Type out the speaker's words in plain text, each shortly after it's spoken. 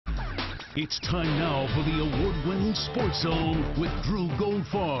It's time now for the award-winning Sports Zone with Drew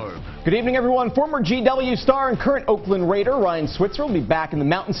Goldfarb. Good evening, everyone. Former GW star and current Oakland Raider Ryan Switzer will be back in the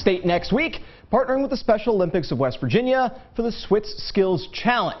Mountain State next week, partnering with the Special Olympics of West Virginia for the Switz Skills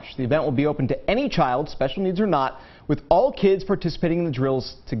Challenge. The event will be open to any child, special needs or not, with all kids participating in the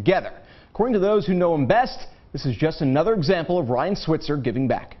drills together. According to those who know him best, this is just another example of Ryan Switzer giving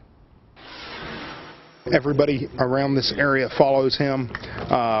back. Everybody around this area follows him.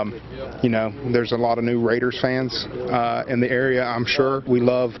 You know, there's a lot of new Raiders fans in the area, I'm sure. We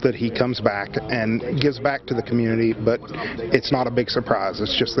love that he comes back and gives back to the community, but it's not a big surprise.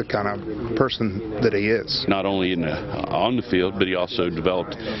 It's just the kind of person that he is. Not only on the field, but he also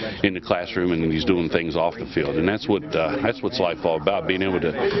developed in the classroom, and he's doing things off the field. And that's what's life all about, being able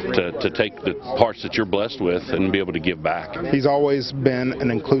to take the parts that you're blessed with and be able to give back. He's always been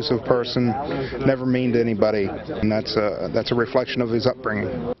an inclusive person, never mean to anybody, and that's a reflection of his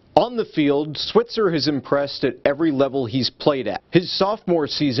upbringing. On the field, Switzer has impressed at every level he's played at. His sophomore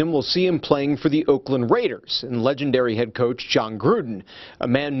season will see him playing for the Oakland Raiders and legendary head coach Jon Gruden, a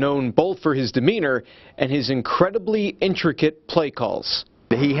man known both for his demeanor and his incredibly intricate play calls.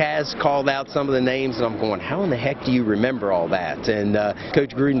 He has called out some of the names, and I'm going, how in the heck do you remember all that? And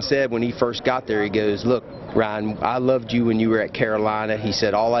Coach Gruden said when he first got there, he goes, look, Ryan, I loved you when you were at Carolina. He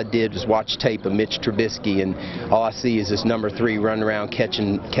said, all I did was watch tape of Mitch Trubisky, and all I see is this number 3 running around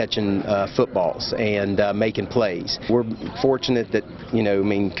catching footballs and making plays. We're fortunate that, you know, I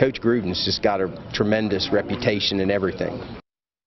mean, Coach Gruden's just got a tremendous reputation and everything.